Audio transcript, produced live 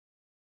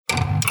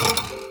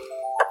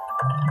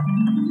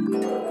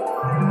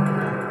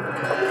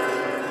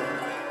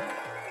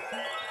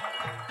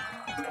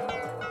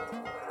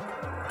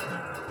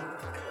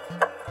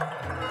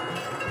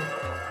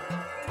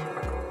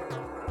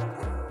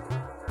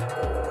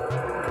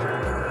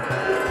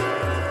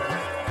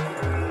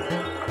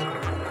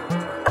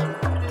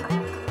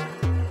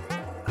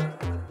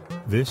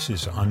This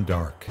is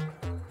Undark.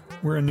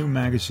 We're a new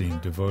magazine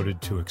devoted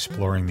to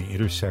exploring the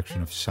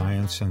intersection of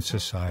science and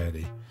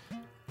society.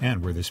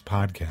 And we're this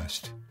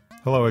podcast.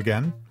 Hello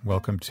again.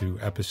 Welcome to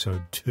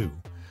episode 2.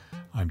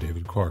 I'm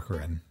David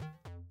Corcoran.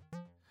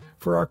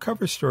 For our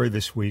cover story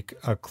this week,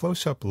 a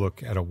close-up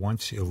look at a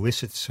once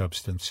illicit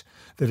substance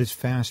that is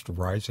fast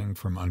rising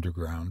from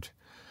underground.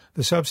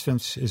 The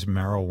substance is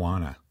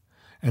marijuana.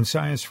 And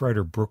science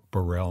writer Brooke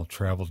Burrell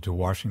traveled to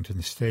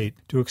Washington State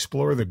to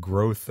explore the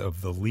growth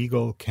of the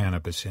legal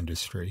cannabis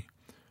industry.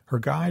 Her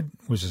guide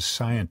was a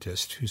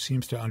scientist who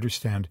seems to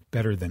understand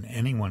better than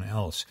anyone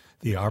else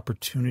the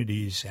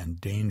opportunities and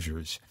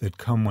dangers that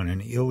come when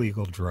an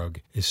illegal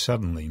drug is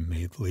suddenly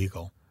made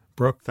legal.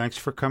 Brooke, thanks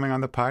for coming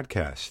on the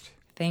podcast.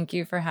 Thank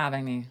you for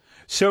having me.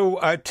 So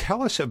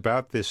tell us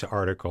about this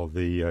article.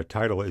 The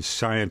title is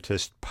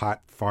Scientist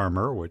Pot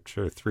Farmer, which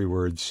are 3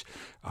 words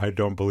I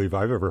don't believe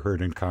I've ever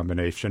heard in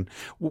combination.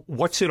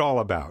 What's it all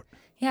about?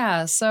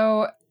 Yeah,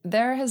 so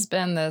there has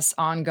been this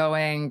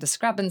ongoing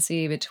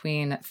discrepancy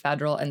between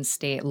federal and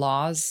state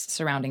laws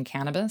surrounding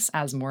cannabis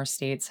as more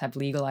states have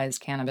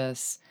legalized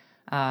cannabis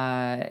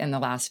in the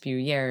last few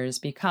years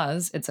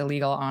because it's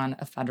illegal on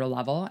a federal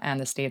level and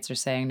the states are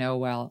saying, no,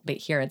 well, but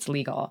here it's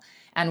legal.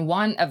 And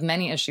one of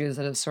many issues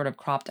that has sort of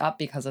cropped up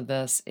because of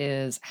this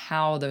is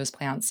how those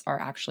plants are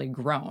actually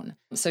grown.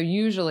 So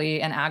usually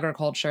in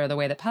agriculture, the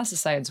way that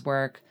pesticides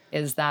work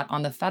is that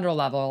on the federal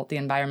level, the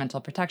Environmental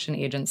Protection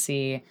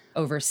Agency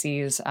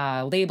oversees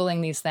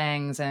labeling these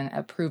things and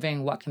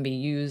approving what can be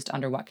used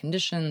under what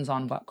conditions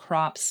on what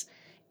crops.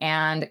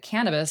 And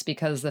cannabis,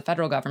 because the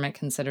federal government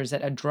considers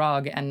it a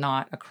drug and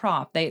not a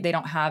crop, they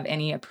don't have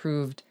any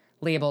approved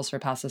labels for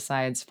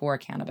pesticides for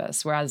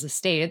cannabis, whereas the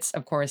states,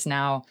 of course,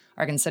 now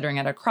are considering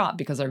it a crop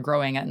because they're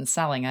growing it and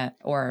selling it,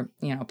 or,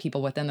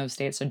 people within those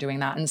states are doing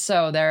that. And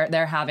so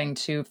they're having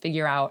to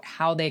figure out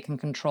how they can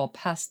control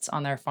pests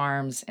on their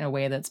farms in a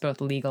way that's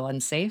both legal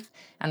and safe.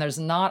 And there's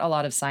not a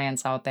lot of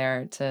science out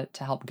there to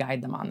help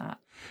guide them on that.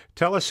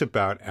 Tell us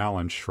about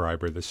Alan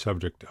Schreiber, the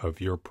subject of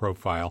your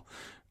profile.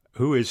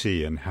 Who is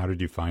he and how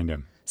did you find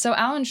him? So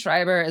Alan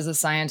Schreiber is a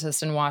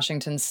scientist in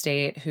Washington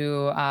State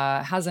who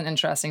has an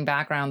interesting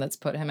background that's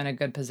put him in a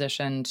good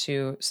position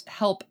to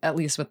help at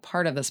least with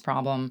part of this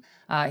problem.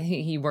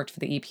 He worked for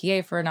the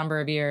EPA for a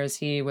number of years.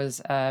 He was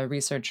a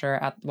researcher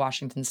at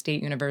Washington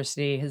State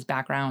University. His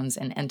background's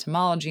in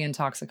entomology and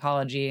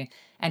toxicology,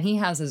 and he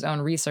has his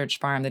own research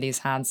farm that he's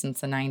had since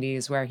the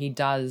 90s where he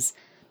does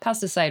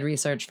pesticide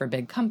research for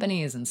big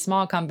companies and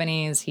small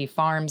companies. He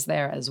farms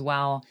there as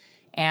well.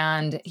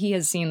 And he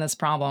has seen this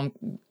problem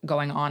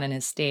going on in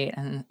his state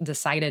and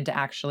decided to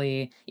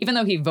actually, even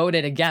though he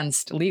voted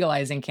against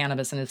legalizing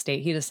cannabis in his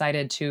state, he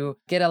decided to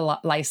get a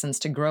license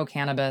to grow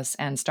cannabis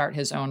and start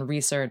his own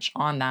research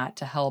on that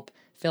to help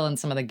fill in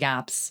some of the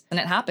gaps. And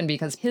it happened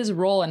because his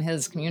role in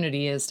his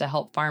community is to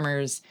help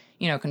farmers,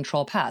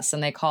 control pests.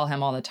 And they call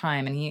him all the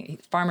time.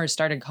 And farmers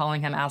started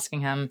calling him,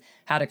 asking him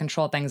how to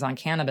control things on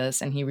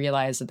cannabis. And he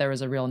realized that there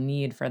was a real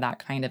need for that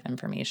kind of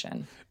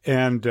information.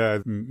 And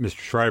Mr.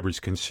 Schreiber's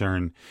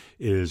concern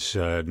is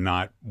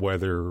not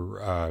whether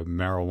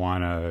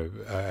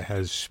marijuana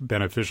has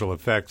beneficial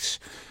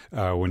effects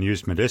when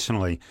used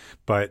medicinally,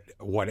 but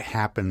what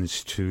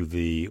happens to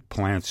the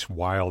plants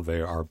while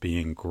they are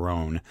being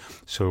grown.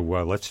 So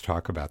let's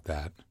talk about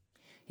that.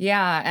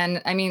 Yeah.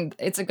 And I mean,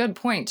 it's a good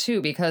point, too,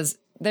 because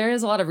there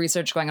is a lot of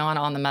research going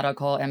on the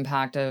medical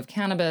impact of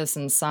cannabis,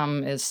 and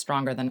some is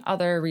stronger than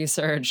other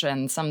research,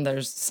 and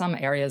there's some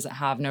areas that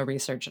have no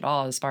research at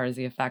all as far as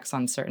the effects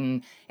on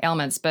certain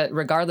ailments. But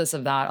regardless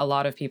of that, a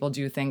lot of people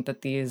do think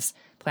that these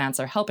plants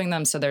are helping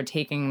them, so they're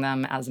taking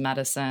them as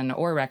medicine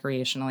or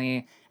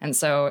recreationally. And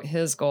so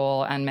his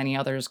goal and many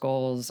others'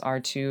 goals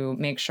are to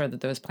make sure that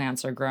those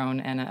plants are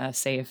grown in a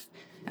safe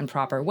and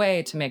proper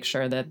way to make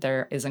sure that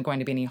there isn't going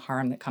to be any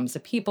harm that comes to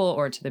people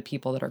or to the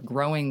people that are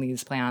growing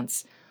these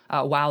plants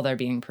while they're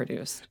being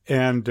produced.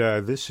 And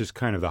this is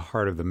kind of the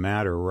heart of the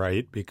matter,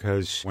 right?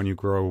 Because when you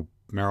grow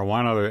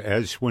marijuana,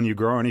 as when you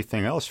grow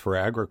anything else for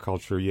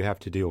agriculture, you have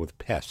to deal with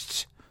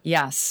pests.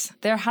 Yes.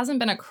 There hasn't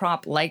been a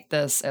crop like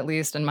this, at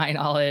least in my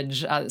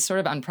knowledge, sort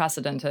of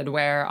unprecedented,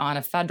 where on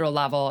a federal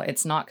level,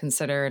 it's not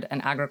considered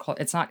agriculture,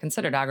 it's not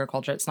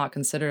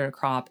considered a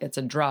crop, it's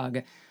a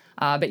drug.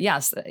 But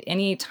yes,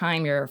 any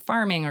time you're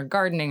farming or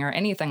gardening or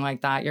anything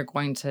like that, you're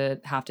going to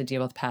have to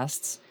deal with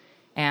pests.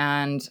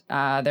 And there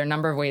are a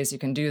number of ways you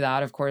can do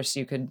that. Of course,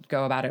 you could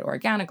go about it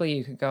organically,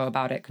 you could go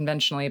about it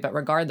conventionally, but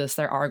regardless,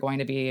 there are going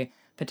to be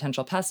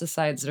potential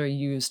pesticides that are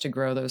used to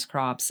grow those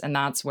crops. And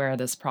that's where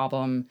this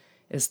problem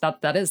is,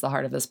 that is the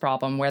heart of this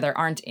problem, where there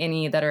aren't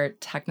any that are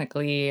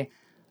technically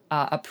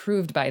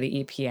approved by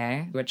the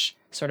EPA, which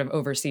sort of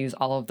oversees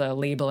all of the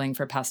labeling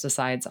for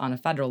pesticides on a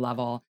federal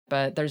level.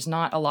 But there's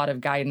not a lot of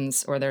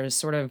guidance, or there's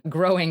sort of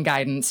growing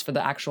guidance for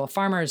the actual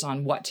farmers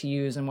on what to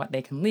use and what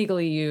they can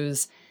legally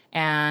use.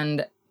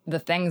 And the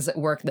things that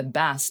work the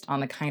best on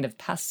the kind of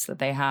pests that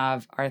they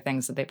have are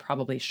things that they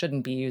probably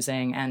shouldn't be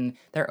using, and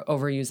they're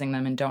overusing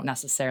them and don't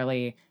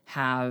necessarily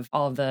have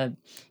all of the,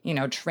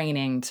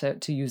 training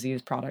to use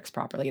these products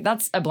properly.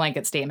 That's a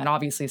blanket statement.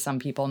 Obviously, some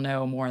people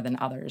know more than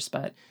others,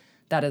 but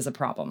that is a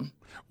problem.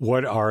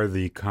 What are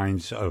the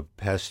kinds of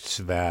pests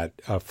that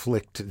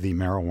afflict the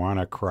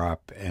marijuana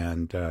crop,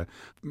 and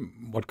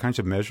what kinds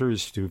of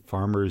measures do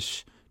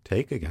farmers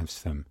take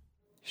against them?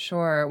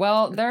 Sure.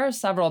 Well, there are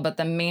several, but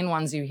the main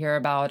ones you hear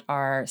about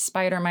are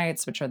spider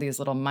mites, which are these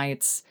little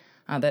mites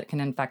that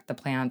can infect the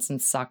plants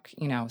and suck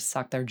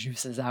their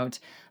juices out.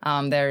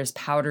 There's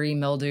powdery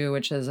mildew,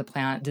 which is a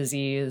plant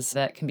disease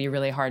that can be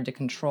really hard to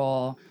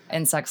control.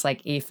 Insects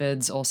like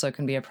aphids also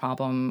can be a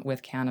problem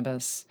with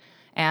cannabis.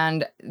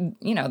 And,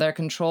 they're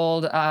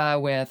controlled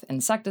with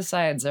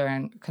insecticides,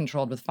 they're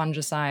controlled with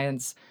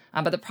fungicides.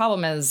 But the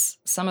problem is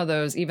some of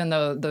those, even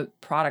though the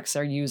products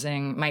they're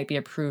using might be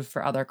approved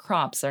for other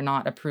crops, they're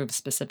not approved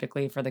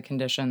specifically for the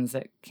conditions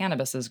that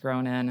cannabis is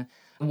grown in.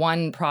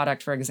 One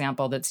product, for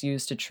example, that's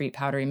used to treat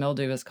powdery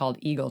mildew is called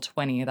Eagle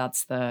 20.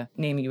 That's the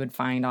name you would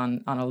find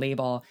on a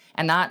label.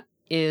 And that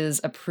is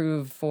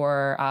approved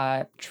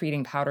for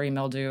treating powdery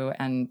mildew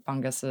and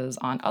funguses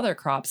on other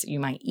crops that you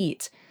might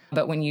eat.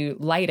 But when you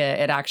light it,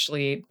 it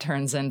actually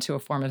turns into a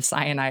form of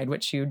cyanide,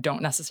 which you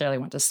don't necessarily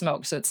want to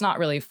smoke. So it's not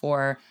really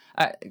for,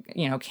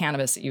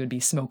 cannabis that you would be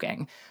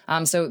smoking.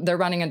 So they're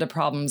running into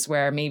problems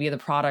where maybe the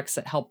products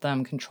that help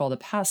them control the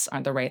pests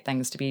aren't the right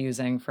things to be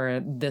using for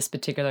this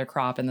particular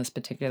crop and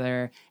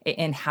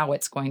in how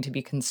it's going to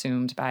be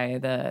consumed by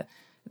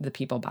the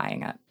people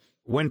buying it.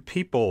 When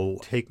people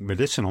take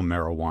medicinal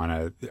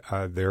marijuana,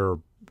 they're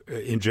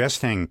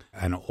ingesting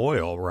an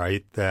oil,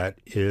 right, that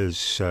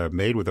is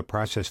made with a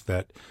process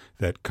that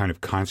kind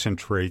of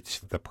concentrates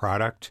the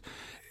product.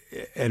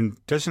 And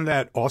doesn't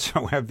that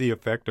also have the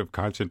effect of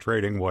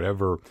concentrating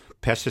whatever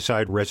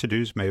pesticide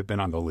residues may have been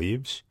on the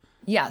leaves?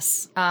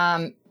 Yes,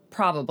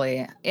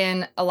 probably.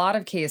 In a lot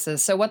of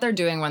cases, so what they're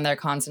doing when they're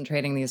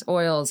concentrating these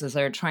oils is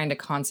they're trying to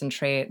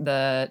concentrate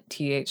the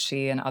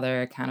THC and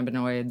other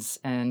cannabinoids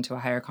into a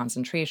higher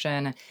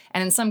concentration.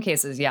 And in some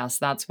cases, yes,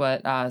 that's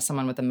what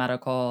someone with a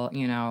medical,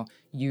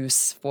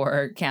 use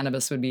for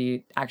cannabis would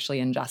be actually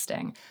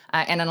ingesting.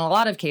 And in a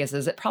lot of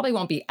cases, it probably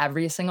won't be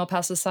every single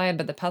pesticide,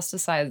 but the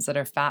pesticides that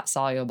are fat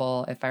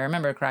soluble, if I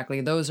remember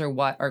correctly, those are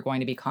what are going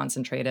to be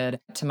concentrated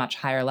to much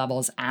higher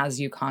levels as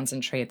you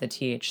concentrate the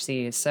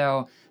THC.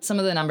 So some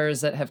of the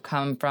numbers that have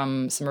come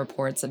from some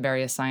reports that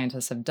various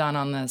scientists have done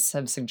on this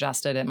have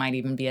suggested it might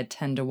even be a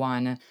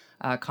 10-to-1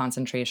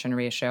 concentration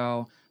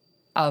ratio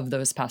of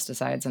those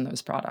pesticides in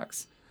those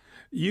products.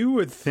 You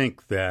would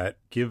think that,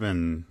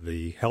 given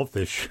the health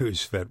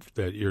issues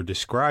that you're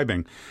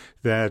describing,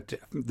 that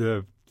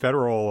the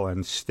federal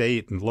and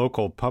state and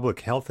local public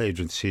health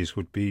agencies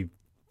would be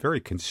very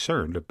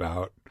concerned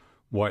about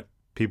what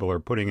people are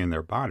putting in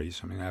their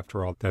bodies. I mean,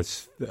 after all,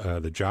 that's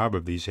the job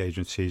of these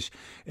agencies.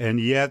 And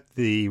yet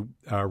the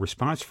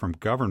response from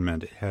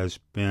government has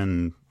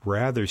been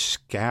rather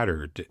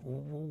scattered.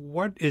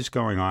 What is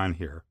going on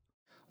here?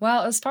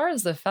 Well, as far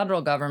as the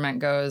federal government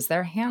goes,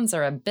 their hands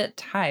are a bit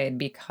tied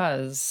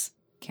because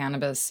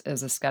cannabis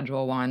is a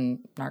Schedule I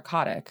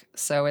narcotic.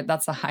 So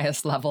that's the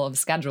highest level of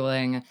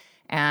scheduling.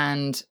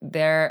 And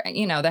there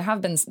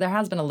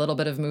has been a little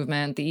bit of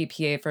movement. The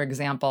EPA, for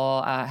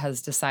example,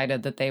 has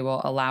decided that they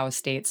will allow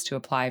states to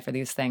apply for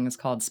these things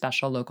called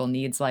special local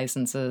needs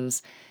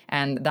licenses.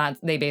 And that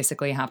they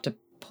basically have to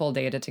pull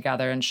data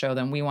together and show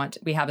them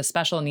we have a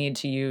special need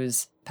to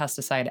use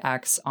pesticide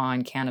X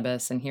on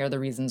cannabis, and here are the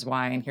reasons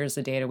why, and here's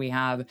the data we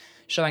have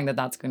showing that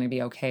that's going to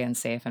be okay and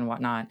safe and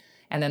whatnot.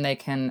 And then they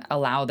can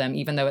allow them,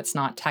 even though it's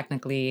not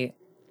technically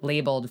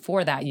labeled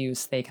for that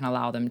use, they can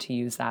allow them to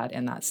use that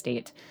in that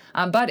state.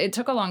 But it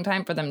took a long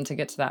time for them to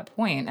get to that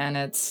point, and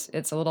it's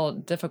a little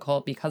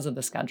difficult because of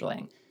the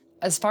scheduling.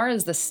 As far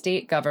as the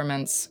state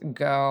governments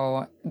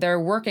go, they're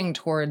working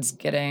towards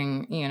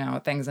getting,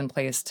 things in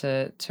place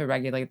to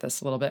regulate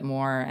this a little bit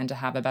more and to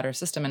have a better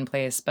system in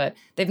place, but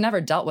they've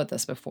never dealt with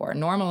this before.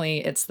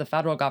 Normally, it's the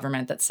federal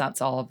government that sets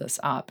all of this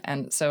up.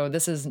 And so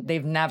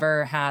they've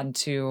never had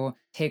to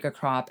take a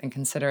crop and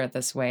consider it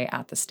this way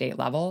at the state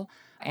level.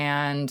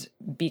 And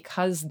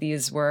because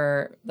these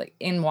were like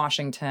in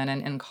Washington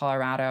and in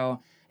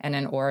Colorado and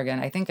in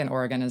Oregon, I think in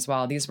Oregon as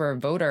well, these were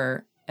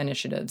voter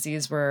initiatives.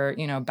 These were,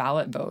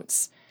 ballot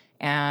votes.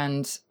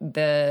 And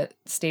the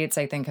states,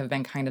 I think, have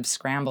been kind of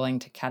scrambling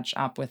to catch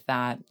up with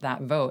that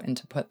vote and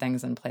to put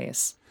things in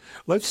place.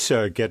 Let's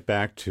get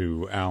back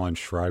to Alan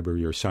Schreiber,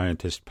 your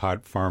scientist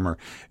pot farmer,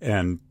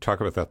 and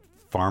talk about the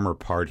farmer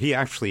part. He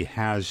actually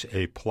has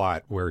a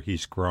plot where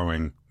he's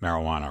growing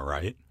marijuana,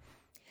 right?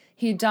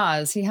 He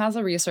does. He has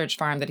a research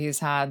farm that he's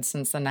had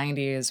since the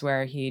 90s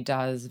where he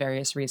does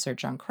various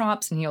research on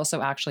crops, and he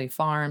also actually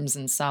farms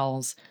and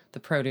sells the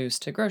produce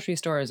to grocery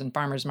stores and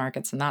farmers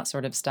markets and that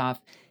sort of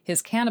stuff.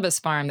 His cannabis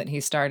farm that he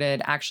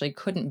started actually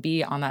couldn't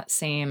be on that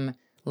same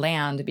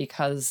land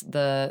because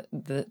the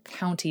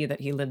county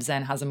that he lives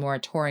in has a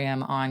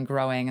moratorium on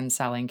growing and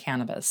selling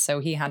cannabis.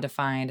 So he had to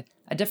find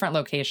a different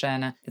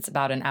location. It's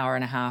about an hour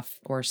and a half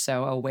or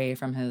so away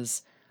from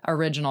his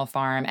original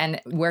farm.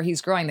 And where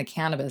he's growing the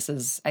cannabis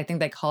is, I think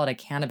they call it a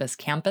cannabis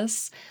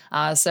campus.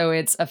 So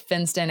it's a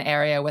fenced-in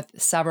area with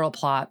several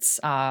plots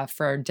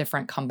for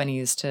different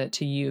companies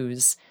to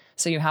use.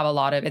 So you have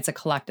it's a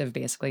collective,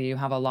 basically. You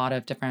have a lot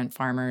of different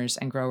farmers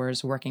and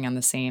growers working on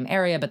the same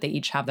area, but they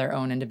each have their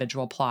own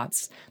individual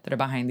plots that are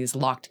behind these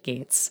locked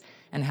gates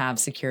and have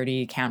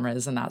security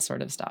cameras and that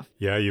sort of stuff.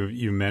 Yeah,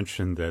 you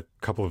mentioned that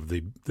a couple of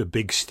the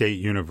big state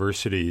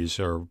universities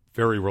are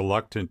very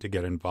reluctant to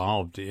get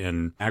involved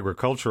in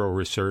agricultural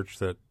research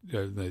that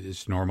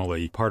is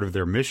normally part of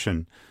their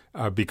mission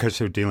because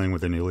they're dealing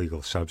with an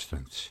illegal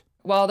substance.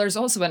 Well, there's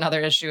also another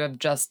issue of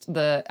just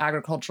the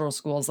agricultural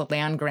schools, the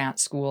land grant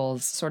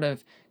schools, sort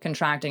of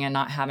contracting and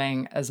not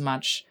having as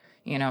much,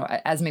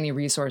 as many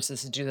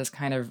resources to do this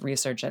kind of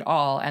research at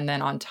all. And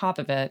then on top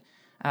of it,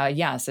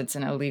 yes, it's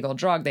an illegal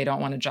drug. They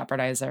don't want to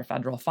jeopardize their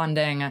federal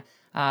funding.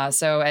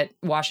 So at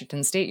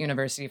Washington State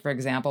University, for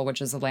example,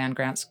 which is a land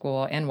grant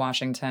school in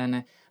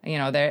Washington,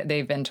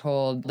 they've been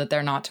told that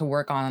they're not to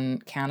work on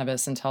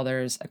cannabis until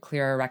there's a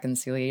clearer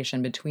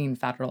reconciliation between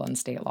federal and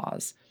state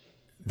laws.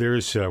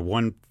 There's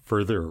one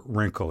further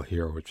wrinkle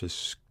here, which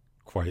is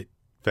quite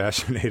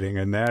fascinating,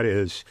 and that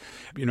is,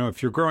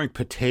 if you're growing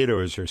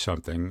potatoes or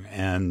something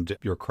and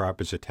your crop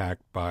is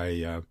attacked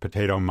by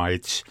potato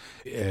mites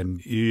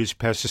and you use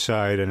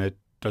pesticide and it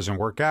doesn't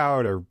work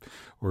out or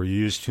you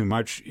use too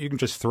much, you can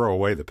just throw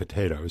away the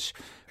potatoes.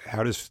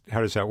 How does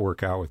that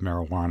work out with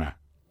marijuana?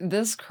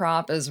 This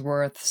crop is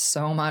worth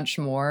so much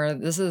more.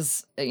 This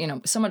is,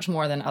 so much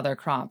more than other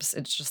crops.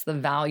 It's just the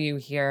value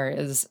here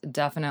is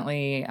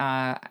definitely,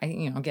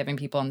 giving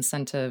people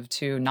incentive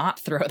to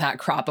not throw that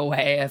crop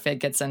away if it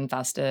gets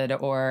infested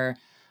or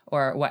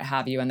what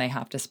have you, and they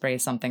have to spray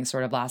something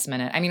sort of last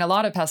minute. I mean, a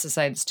lot of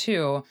pesticides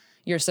too,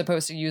 you're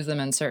supposed to use them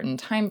in certain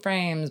time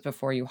frames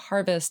before you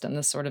harvest and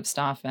this sort of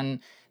stuff. And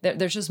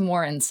there's just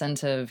more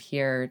incentive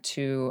here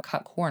to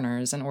cut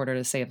corners in order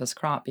to save this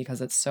crop because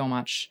it's so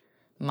much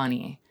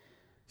money.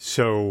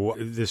 So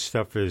this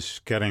stuff is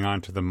getting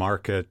onto the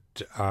market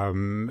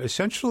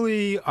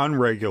essentially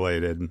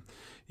unregulated,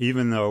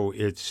 even though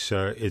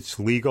it's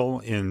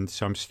legal in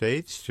some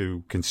states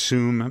to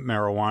consume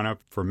marijuana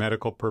for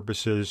medical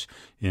purposes.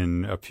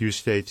 In a few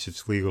states,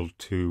 it's legal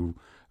to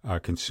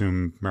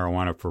consume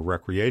marijuana for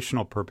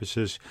recreational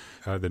purposes.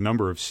 The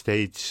number of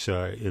states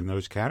in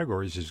those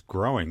categories is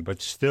growing,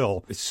 but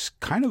still, it's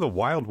kind of the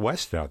Wild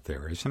West out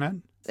there, isn't it?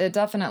 It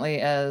definitely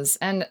is.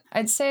 And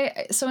I'd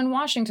say, so in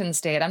Washington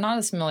State, I'm not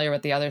as familiar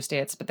with the other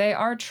states, but they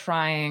are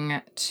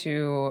trying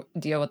to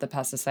deal with the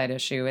pesticide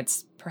issue.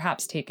 It's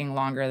perhaps taking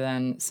longer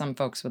than some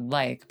folks would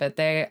like, but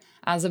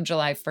as of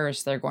July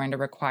 1st, they're going to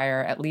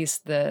require at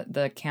least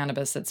the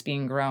cannabis that's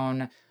being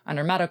grown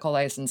under medical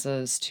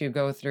licenses to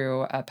go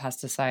through a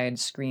pesticide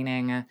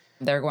screening.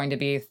 There are going to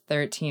be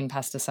 13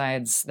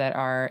 pesticides that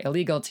are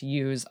illegal to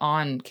use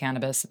on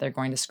cannabis that they're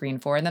going to screen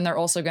for. And then they're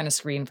also going to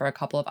screen for a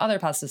couple of other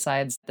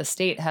pesticides. The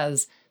state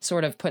has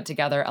sort of put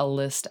together a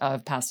list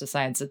of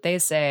pesticides that they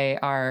say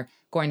are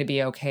going to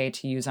be okay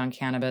to use on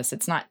cannabis.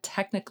 It's not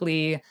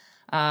technically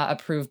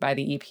approved by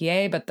the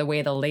EPA, but the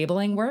way the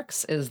labeling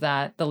works is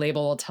that the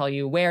label will tell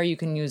you where you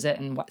can use it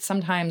and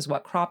sometimes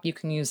what crop you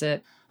can use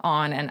it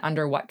on and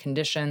under what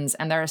conditions.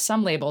 And there are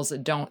some labels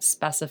that don't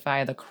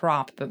specify the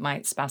crop, but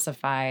might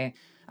specify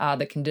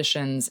the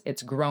conditions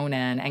it's grown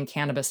in, and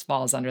cannabis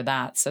falls under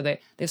that. So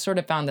they sort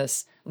of found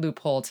this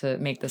loophole to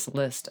make this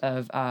list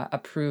of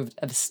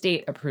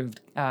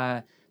state-approved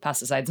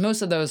pesticides.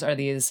 Most of those are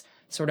these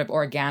sort of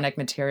organic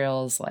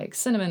materials like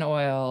cinnamon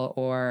oil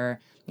or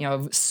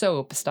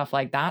soap, stuff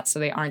like that. So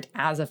they aren't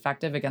as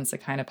effective against the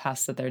kind of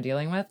pests that they're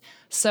dealing with.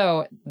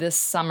 So this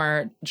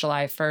summer,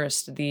 July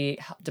 1st, the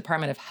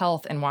Department of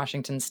Health in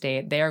Washington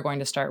State, they are going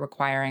to start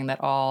requiring that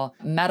all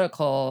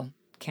medical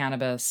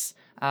cannabis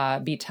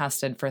be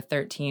tested for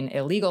 13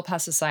 illegal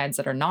pesticides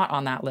that are not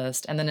on that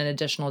list, and then an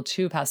additional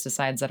 2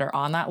 pesticides that are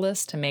on that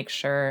list to make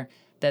sure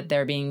that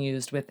they're being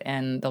used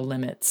within the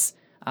limits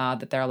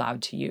that they're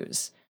allowed to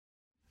use.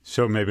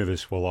 So maybe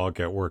this will all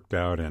get worked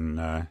out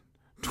in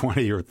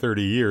 20 or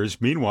 30 years.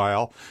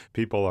 Meanwhile,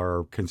 people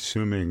are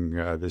consuming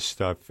this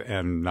stuff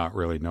and not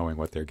really knowing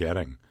what they're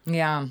getting.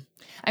 Yeah.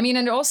 I mean,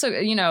 and also,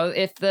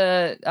 if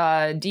the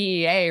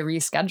DEA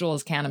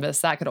reschedules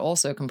cannabis, that could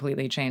also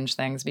completely change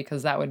things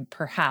because that would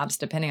perhaps,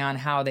 depending on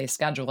how they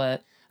schedule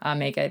it,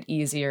 make it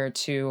easier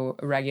to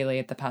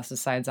regulate the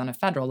pesticides on a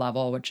federal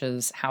level, which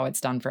is how it's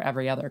done for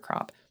every other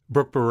crop.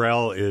 Brooke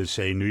Burrell is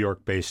a New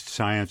York-based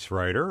science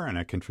writer and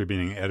a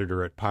contributing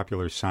editor at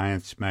Popular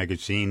Science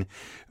magazine.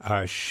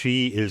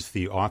 She is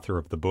the author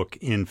of the book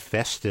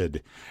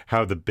Infested: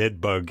 How the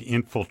Bedbug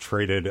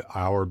Infiltrated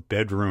Our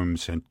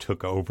Bedrooms and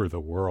Took Over the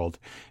World.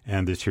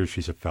 And this year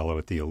she's a fellow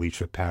at the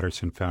Alicia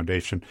Patterson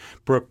Foundation.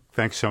 Brooke,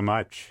 thanks so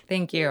much.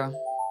 Thank you.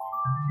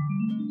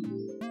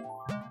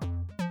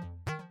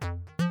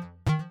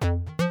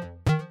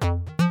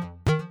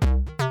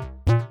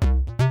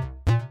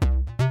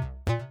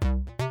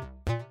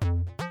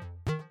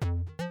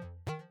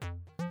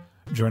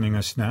 Joining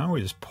us now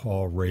is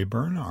Paul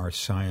Rayburn, our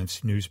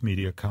science news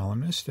media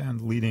columnist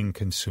and leading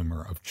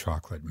consumer of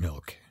chocolate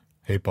milk.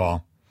 Hey,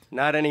 Paul.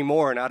 Not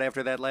anymore, not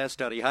after that last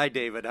study. Hi,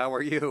 David. How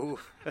are you?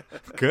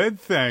 Good,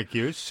 thank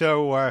you.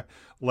 So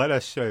let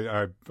us,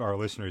 our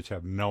listeners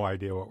have no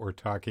idea what we're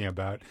talking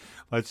about.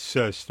 Let's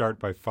start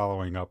by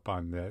following up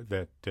on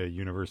that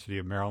University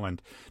of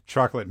Maryland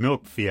chocolate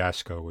milk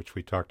fiasco, which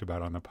we talked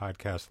about on the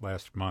podcast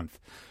last month.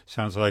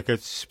 Sounds like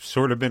it's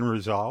sort of been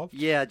resolved.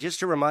 Yeah, just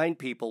to remind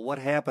people, what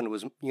happened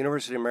was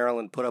University of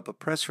Maryland put up a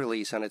press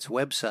release on its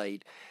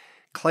website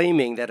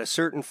claiming that a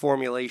certain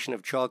formulation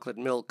of chocolate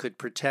milk could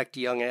protect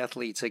young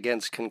athletes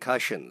against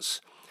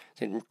concussions.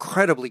 It's an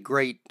incredibly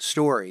great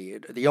story.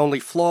 The only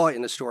flaw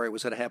in the story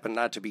was that it happened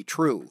not to be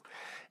true.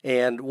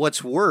 And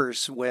what's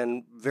worse,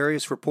 when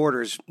various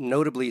reporters,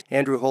 notably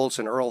Andrew Holtz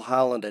and Earl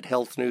Holland at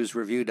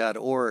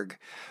healthnewsreview.org,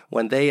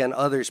 when they and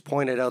others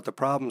pointed out the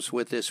problems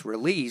with this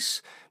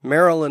release,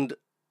 Maryland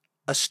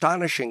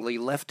astonishingly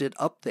left it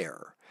up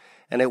there.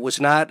 And it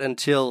was not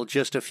until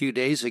just a few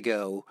days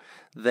ago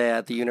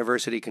that the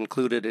university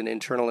concluded an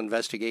internal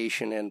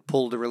investigation and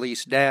pulled the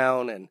release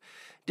down and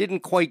didn't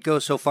quite go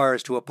so far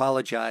as to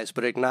apologize,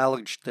 but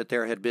acknowledged that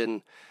there had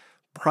been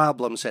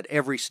problems at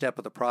every step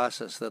of the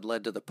process that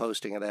led to the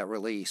posting of that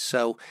release.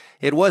 So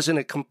it wasn't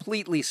a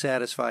completely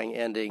satisfying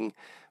ending,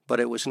 but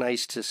it was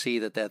nice to see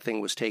that that thing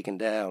was taken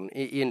down.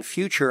 In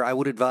future, I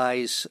would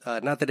advise,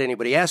 not that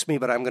anybody asked me,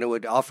 but I'm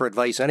going to offer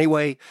advice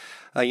anyway,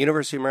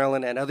 University of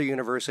Maryland and other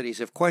universities,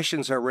 if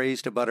questions are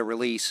raised about a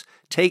release,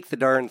 take the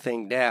darn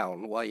thing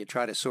down while you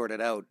try to sort it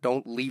out.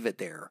 Don't leave it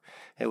there.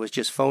 It was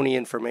just phony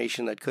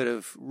information that could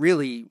have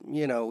really,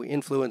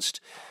 influenced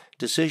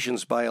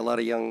decisions by a lot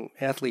of young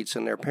athletes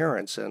and their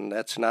parents, and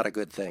that's not a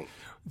good thing.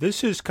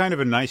 This is kind of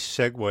a nice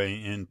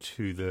segue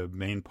into the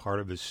main part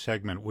of this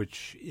segment,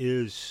 which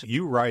is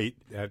you write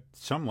at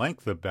some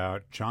length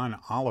about John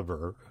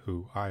Oliver,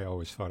 who I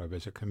always thought of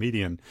as a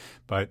comedian.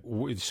 But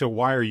so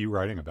why are you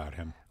writing about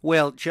him?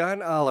 Well,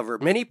 John Oliver,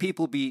 many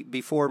people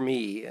besides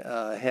me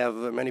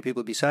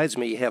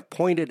have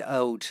pointed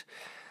out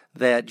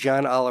that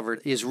John Oliver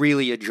is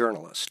really a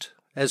journalist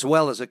as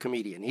well as a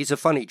comedian. He's a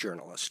funny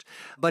journalist,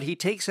 but he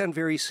takes on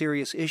very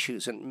serious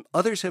issues, and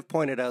others have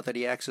pointed out that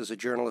he acts as a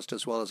journalist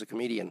as well as a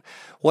comedian.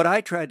 What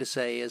I tried to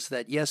say is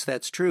that, yes,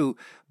 that's true,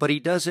 but he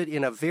does it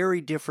in a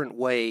very different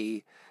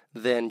way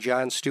than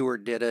Jon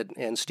Stewart did it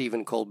and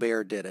Stephen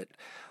Colbert did it.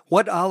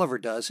 What Oliver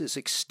does is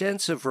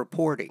extensive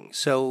reporting.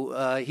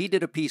 So he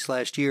did a piece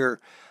last year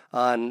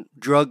on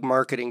drug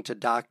marketing to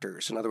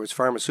doctors. In other words,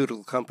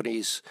 pharmaceutical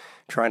companies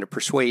trying to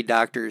persuade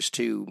doctors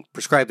to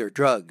prescribe their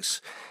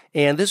drugs.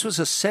 And this was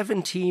a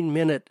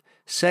 17-minute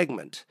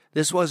segment.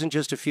 This wasn't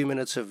just a few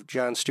minutes of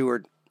Jon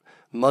Stewart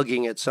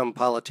mugging at some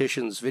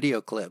politician's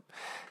video clip.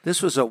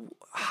 This was a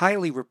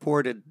highly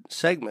reported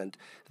segment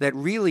that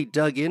really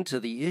dug into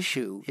the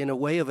issue in a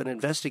way of an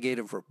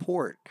investigative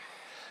report.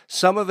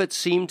 Some of it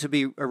seemed to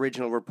be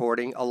original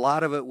reporting. A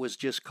lot of it was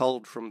just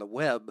culled from the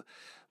web.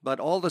 But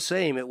all the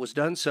same, it was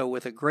done so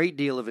with a great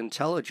deal of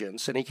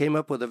intelligence, and he came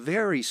up with a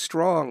very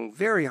strong,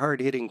 very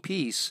hard-hitting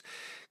piece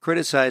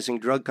criticizing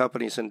drug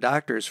companies and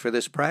doctors for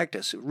this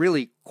practice.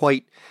 Really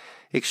quite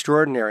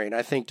extraordinary, and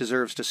I think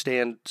deserves to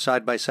stand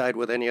side by side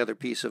with any other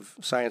piece of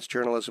science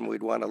journalism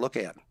we'd want to look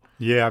at.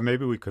 Yeah,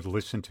 maybe we could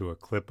listen to a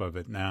clip of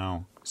it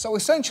now. So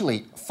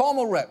essentially,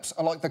 pharma reps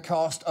are like the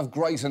cast of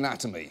Grey's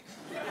Anatomy.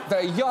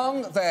 They're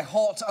young, they're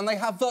hot, and they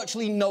have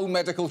virtually no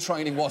medical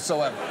training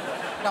whatsoever.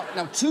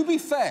 Now, to be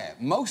fair,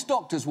 most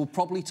doctors will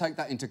probably take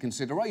that into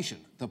consideration.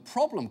 The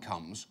problem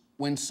comes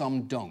when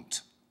some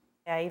don't.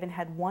 I even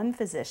had one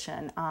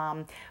physician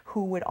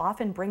who would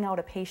often bring out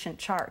a patient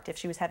chart. If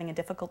she was having a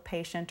difficult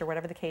patient or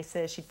whatever the case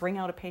is, she'd bring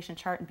out a patient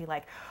chart and be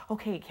like,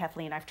 okay,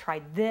 Kathleen, I've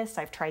tried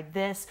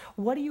this.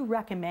 What do you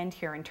recommend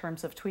here in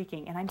terms of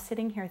tweaking? And I'm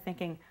sitting here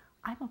thinking,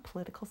 I'm a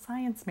political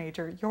science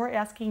major. You're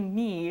asking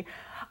me,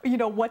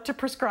 what to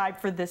prescribe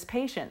for this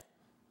patient.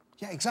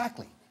 Yeah,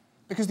 exactly.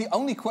 Because the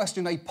only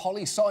question a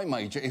poli-sci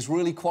major is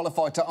really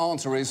qualified to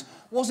answer is,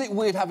 was it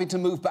weird having to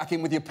move back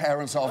in with your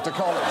parents after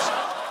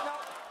college?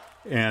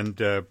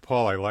 And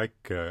Paul, I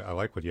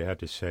like what you had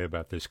to say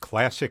about this.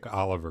 Classic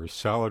Oliver,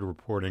 solid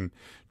reporting,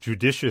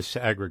 judicious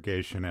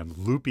aggregation, and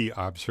loopy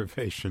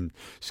observation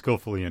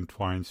skillfully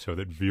entwined so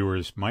that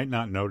viewers might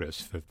not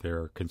notice that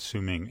they're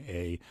consuming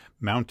a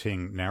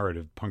mounting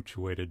narrative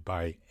punctuated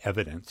by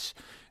evidence.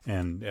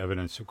 And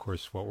evidence, of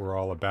course, what we're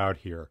all about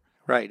here.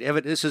 Right.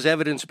 This is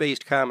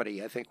evidence-based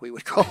comedy, I think we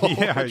would call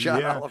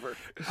John Oliver.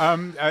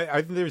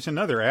 There's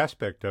another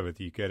aspect of it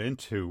that you get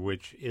into,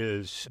 which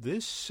is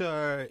this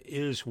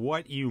is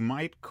what you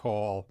might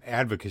call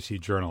advocacy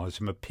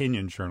journalism,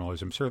 opinion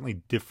journalism,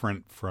 certainly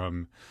different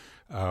from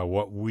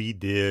what we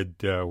did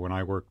when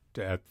I worked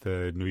at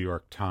the New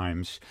York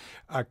Times.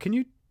 Can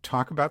you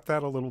talk about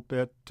that a little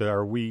bit?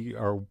 Are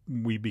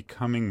we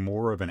becoming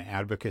more of an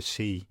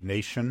advocacy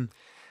nation?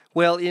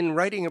 Well, in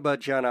writing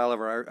about John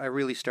Oliver, I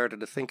really started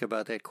to think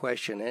about that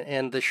question.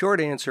 And the short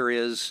answer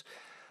is,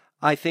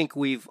 I think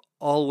we've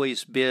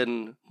always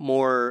been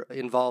more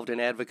involved in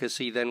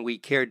advocacy than we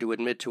cared to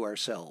admit to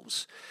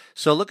ourselves.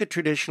 So look at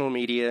traditional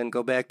media and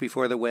go back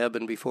before the web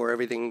and before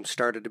everything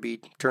started to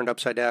be turned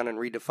upside down and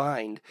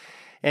redefined.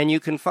 And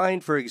you can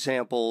find, for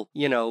example,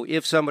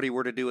 if somebody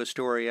were to do a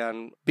story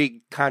on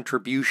big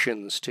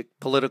contributions to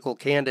political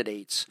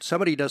candidates,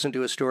 somebody doesn't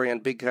do a story on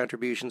big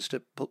contributions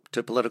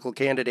to political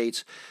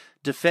candidates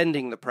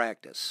defending the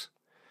practice.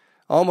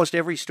 Almost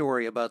every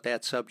story about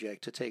that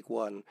subject, to take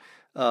one,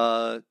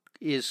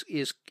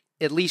 is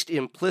at least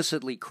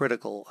implicitly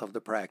critical of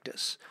the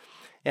practice.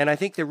 And I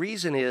think the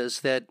reason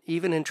is that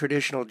even in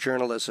traditional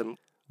journalism,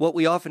 what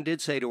we often did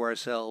say to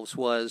ourselves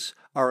was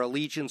our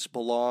allegiance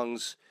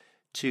belongs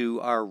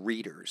to our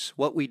readers.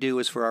 What we do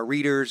is for our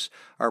readers,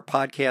 our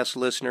podcast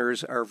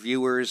listeners, our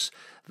viewers.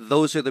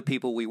 Those are the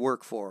people we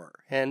work for.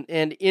 And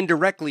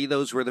indirectly,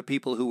 those were the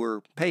people who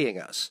were paying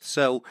us.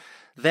 So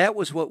that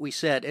was what we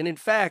said. And in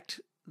fact,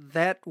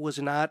 that was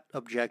not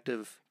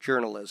objective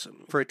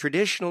journalism. For a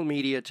traditional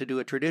media to do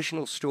a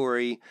traditional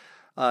story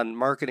on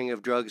marketing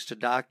of drugs to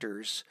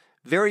doctors,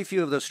 very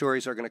few of those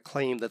stories are going to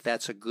claim that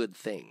that's a good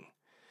thing.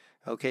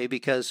 Okay,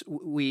 because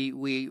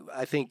we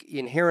I think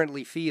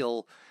inherently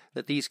feel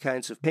that these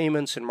kinds of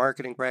payments and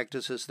marketing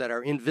practices that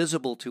are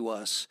invisible to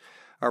us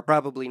are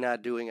probably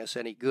not doing us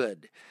any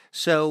good.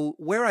 So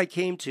where I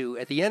came to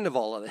at the end of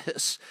all of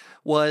this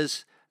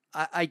was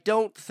I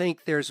don't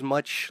think there's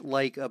much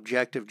like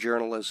objective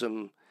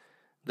journalism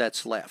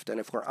that's left.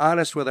 And if we're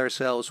honest with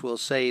ourselves, we'll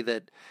say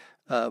that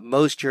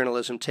most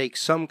journalism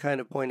takes some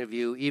kind of point of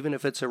view, even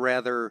if it's a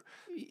rather,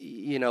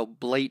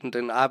 blatant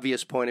and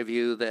obvious point of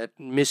view that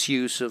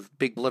misuse of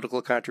big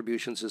political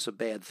contributions is a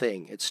bad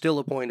thing. It's still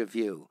a point of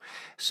view.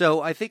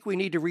 So I think we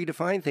need to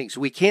redefine things.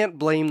 We can't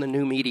blame the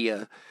new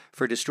media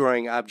for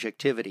destroying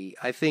objectivity.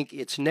 I think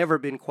it's never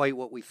been quite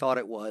what we thought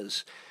it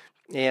was.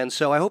 And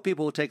so I hope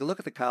people will take a look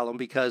at the column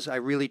because I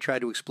really try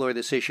to explore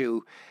this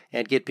issue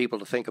and get people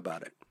to think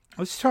about it.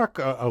 Let's talk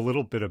a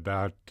little bit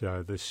about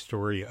the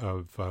story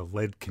of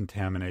lead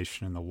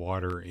contamination in the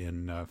water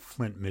in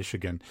Flint,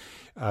 Michigan.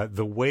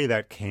 The way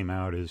that came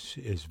out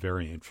is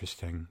very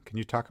interesting. Can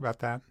you talk about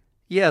that?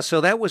 Yeah,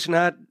 so that was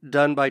not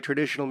done by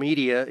traditional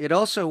media. It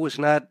also was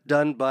not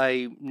done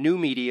by new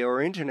media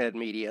or internet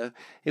media.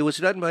 It was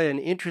done by an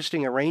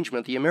interesting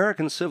arrangement. The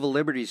American Civil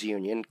Liberties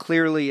Union,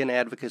 clearly an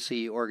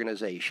advocacy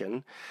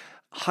organization,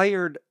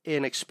 hired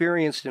an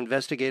experienced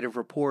investigative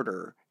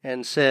reporter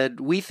and said,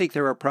 we think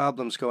there are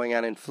problems going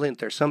on in Flint.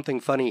 There's something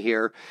funny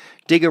here.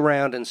 Dig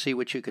around and see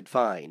what you could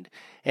find.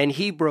 And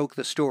he broke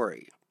the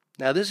story.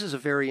 Now, this is a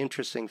very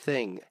interesting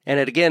thing, and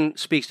it again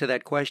speaks to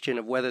that question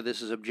of whether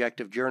this is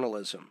objective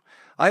journalism.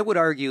 I would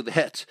argue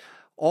that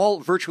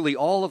virtually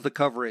all of the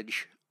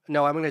coverage,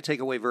 no, I'm going to take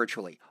away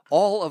virtually,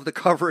 all of the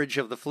coverage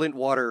of the Flint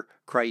water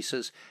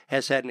crisis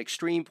has had an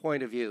extreme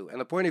point of view,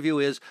 and the point of view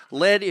is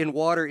lead in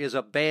water is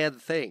a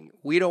bad thing.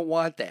 We don't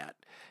want that.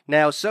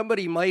 Now,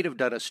 somebody might have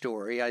done a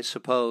story, I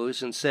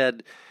suppose, and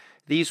said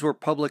these were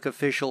public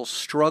officials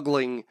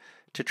struggling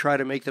to try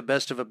to make the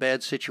best of a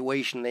bad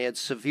situation. They had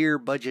severe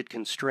budget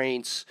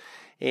constraints,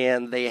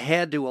 and they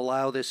had to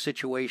allow this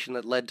situation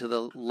that led to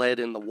the lead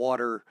in the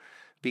water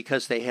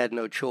because they had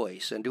no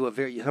choice. And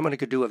somebody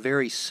could do a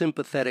very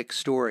sympathetic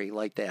story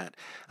like that.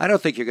 I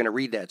don't think you're going to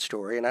read that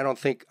story, and I don't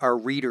think our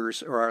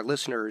readers or our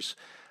listeners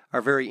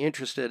are very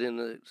interested in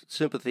the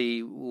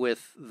sympathy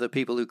with the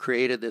people who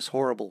created this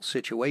horrible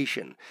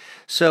situation.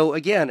 So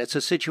again, it's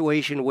a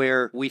situation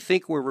where we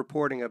think we're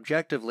reporting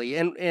objectively,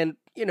 and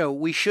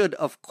we should,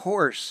 of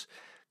course,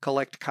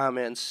 collect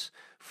comments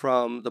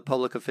from the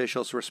public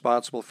officials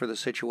responsible for the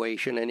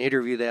situation and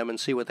interview them and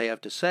see what they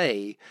have to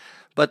say.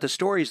 But the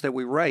stories that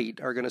we write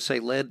are going to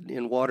say lead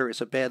in water is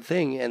a bad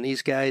thing, and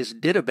these guys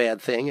did a bad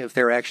thing if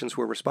their actions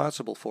were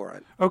responsible for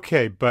it.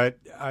 Okay, but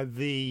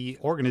the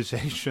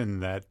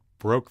organization that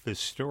broke this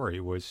story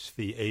was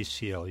the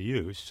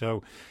ACLU.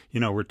 So,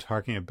 we're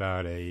talking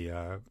about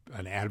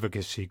an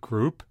advocacy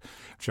group.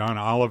 John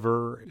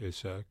Oliver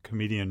is a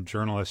comedian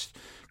journalist,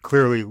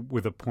 clearly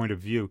with a point of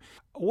view.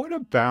 What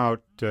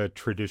about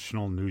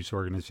traditional news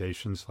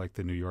organizations like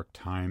the New York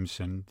Times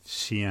and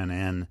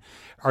CNN?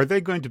 Are they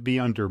going to be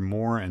under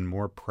more and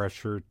more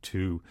pressure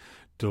to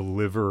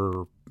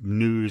deliver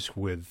news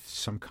with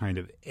some kind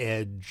of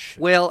edge?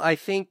 Well, I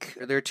think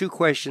there are two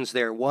questions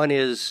there. One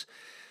is,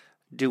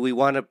 do we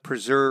want to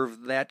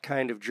preserve that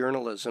kind of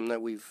journalism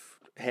that we've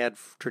had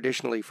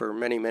traditionally for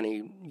many,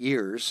 many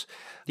years?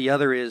 The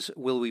other is,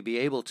 will we be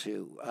able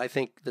to? I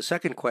think the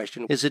second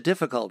question is a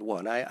difficult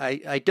one.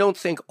 I don't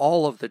think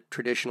all of the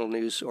traditional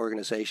news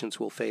organizations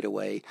will fade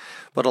away,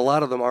 but a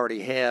lot of them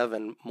already have,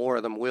 and more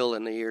of them will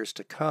in the years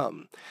to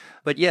come.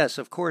 But yes,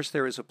 of course,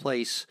 there is a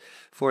place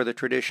for the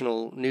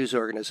traditional news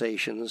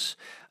organizations.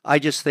 I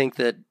just think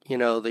that,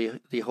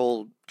 the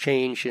whole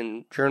change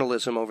in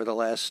journalism over the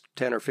last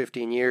 10 or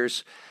 15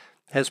 years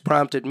has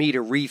prompted me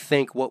to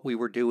rethink what we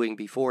were doing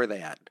before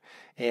that.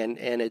 And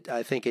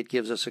I think it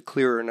gives us a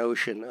clearer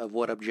notion of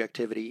what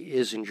objectivity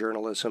is in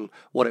journalism,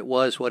 what it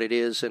was, what it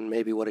is, and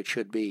maybe what it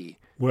should be.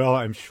 Well,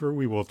 I'm sure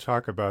we will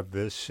talk about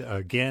this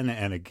again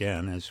and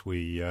again as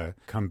we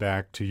come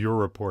back to your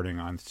reporting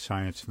on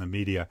science and the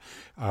media.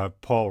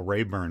 Paul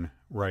Rayburn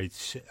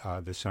writes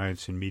the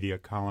Science and Media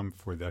column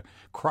for the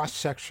Cross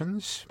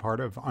Sections, part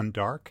of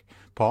Undark.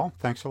 Paul,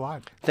 thanks a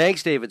lot.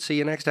 Thanks, David. See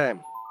you next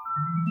time.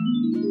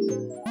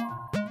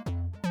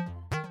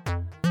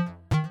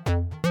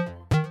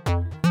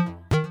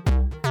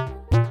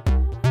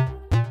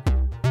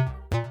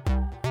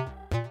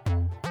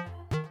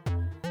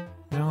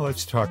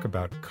 Let's talk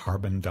about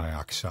carbon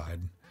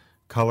dioxide,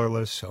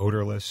 colorless,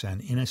 odorless, and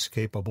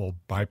inescapable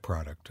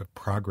byproduct of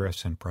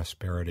progress and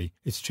prosperity.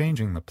 It's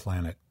changing the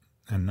planet,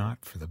 and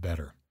not for the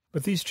better.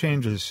 But these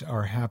changes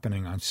are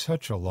happening on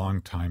such a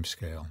long time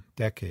scale,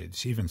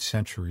 decades, even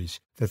centuries,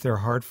 that they're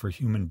hard for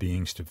human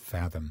beings to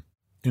fathom.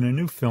 In a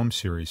new film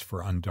series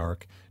for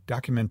Undark,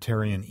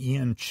 documentarian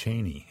Ian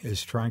Cheney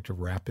is trying to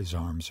wrap his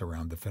arms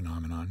around the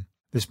phenomenon.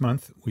 This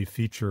month, we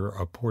feature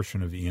a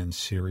portion of Ian's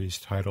series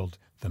titled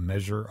The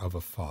Measure of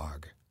a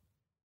Fog.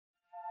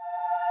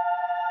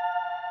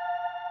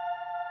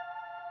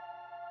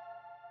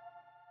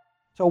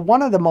 So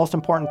one of the most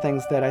important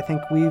things that I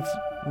think we've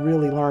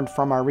really learned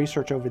from our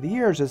research over the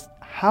years is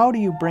how do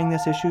you bring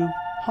this issue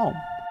home?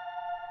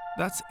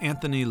 That's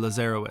Anthony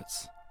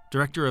Lazarowitz,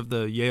 director of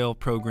the Yale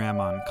Program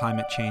on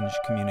Climate Change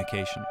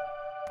Communication.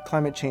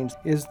 Climate change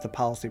is the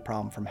policy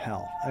problem from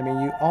hell. I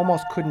mean, you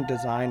almost couldn't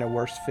design a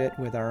worse fit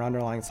with our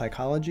underlying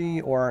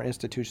psychology or our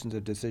institutions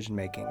of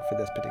decision-making for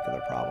this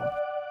particular problem.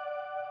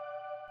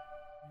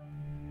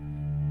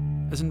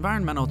 As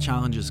environmental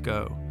challenges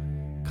go,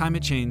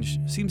 climate change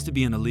seems to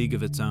be in a league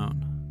of its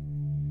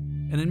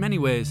own. And in many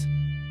ways,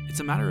 it's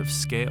a matter of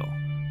scale.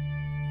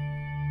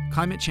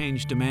 Climate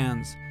change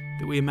demands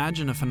that we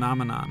imagine a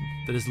phenomenon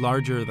that is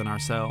larger than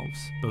ourselves,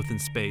 both in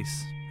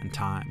space and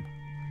time.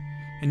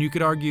 And you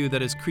could argue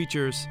that as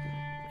creatures,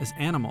 as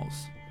animals,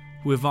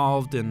 who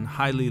evolved in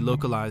highly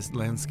localized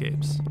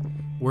landscapes,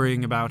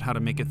 worrying about how to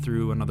make it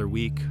through another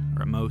week,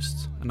 or at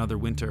most, another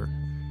winter,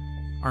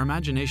 our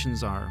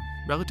imaginations are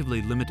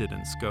relatively limited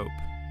in scope.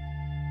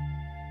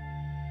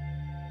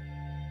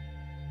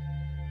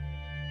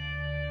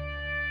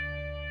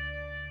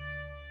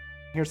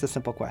 Here's the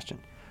simple question.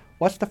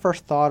 What's the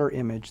first thought or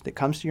image that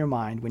comes to your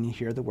mind when you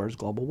hear the words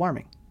global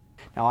warming?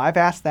 Now, I've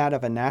asked that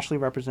of a nationally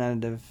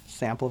representative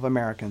sample of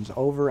Americans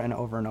over and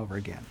over and over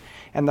again.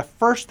 And the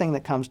first thing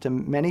that comes to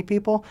many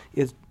people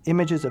is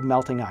images of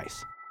melting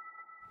ice.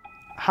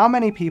 How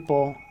many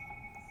people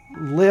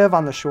live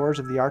on the shores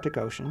of the Arctic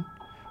Ocean,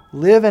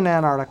 live in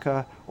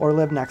Antarctica, or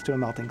live next to a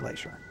melting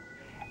glacier?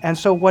 And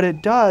so what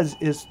it does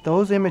is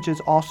those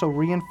images also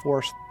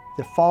reinforce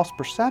the false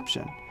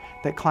perception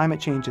that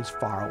climate change is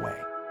far away.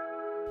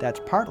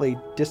 That's partly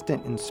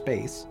distant in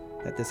space,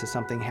 that this is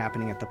something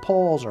happening at the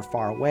poles or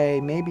far away,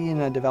 maybe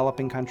in a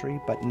developing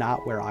country, but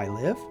not where I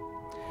live.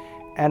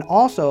 And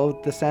also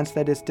the sense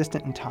that it's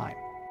distant in time.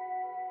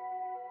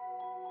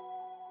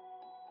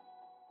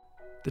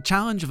 The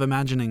challenge of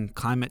imagining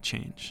climate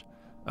change,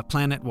 a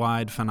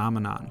planet-wide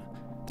phenomenon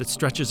that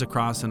stretches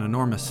across an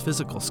enormous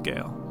physical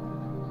scale,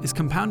 is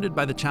compounded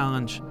by the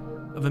challenge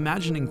of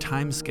imagining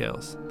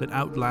timescales that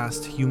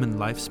outlast human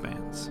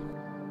lifespans.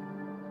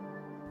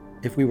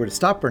 If we were to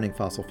stop burning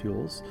fossil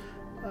fuels,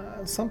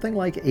 something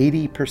like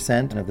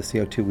 80% of the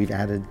CO2 we've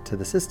added to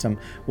the system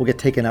will get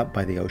taken up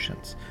by the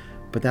oceans.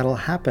 But that'll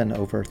happen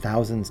over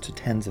thousands to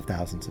tens of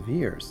thousands of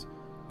years.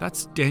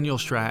 That's Daniel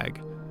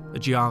Schrag, a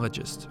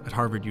geologist at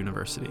Harvard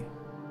University.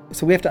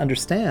 So we have to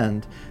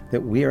understand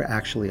that we are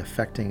actually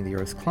affecting the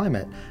Earth's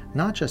climate,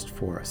 not just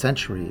for a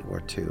century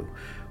or two.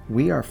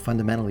 We are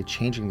fundamentally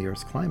changing the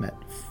Earth's climate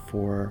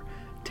for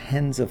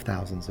tens of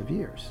thousands of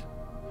years.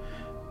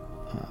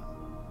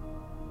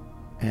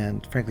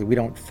 And frankly, we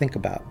don't think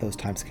about those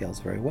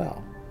timescales very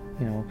well.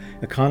 You know,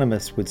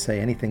 economists would say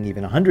anything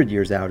even 100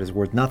 years out is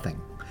worth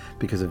nothing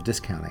because of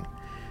discounting.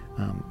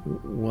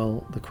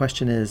 Well, the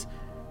question is,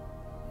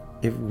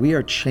 if we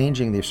are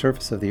changing the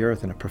surface of the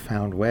Earth in a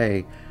profound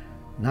way,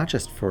 not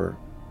just for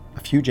a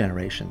few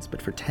generations, but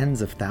for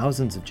tens of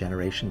thousands of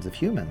generations of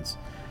humans,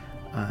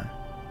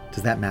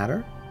 does that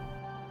matter?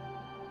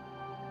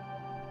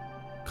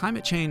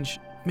 Climate change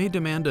may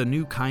demand a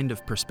new kind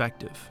of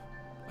perspective,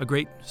 a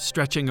great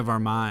stretching of our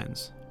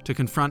minds to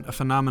confront a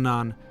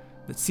phenomenon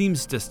that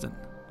seems distant,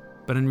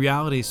 but in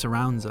reality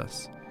surrounds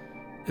us,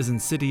 as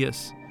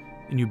insidious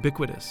and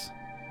ubiquitous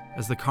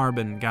as the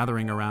carbon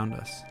gathering around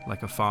us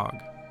like a fog.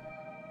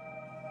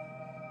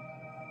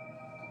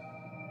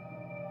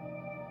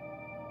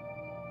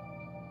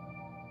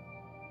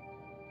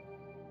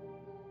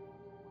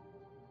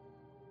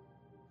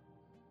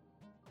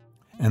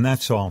 And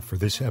that's all for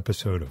this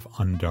episode of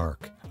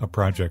Undark, a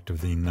project of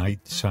the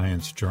Knight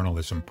Science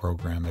Journalism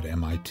program at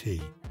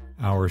MIT.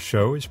 Our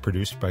show is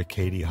produced by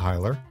Katie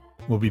Heiler.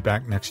 We'll be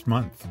back next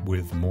month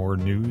with more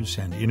news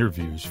and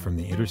interviews from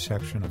the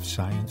intersection of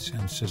science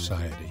and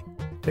society.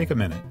 Take a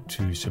minute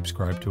to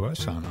subscribe to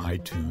us on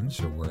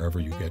iTunes or wherever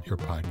you get your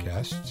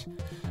podcasts.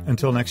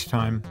 Until next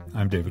time,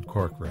 I'm David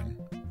Corcoran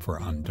for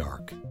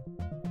Undark.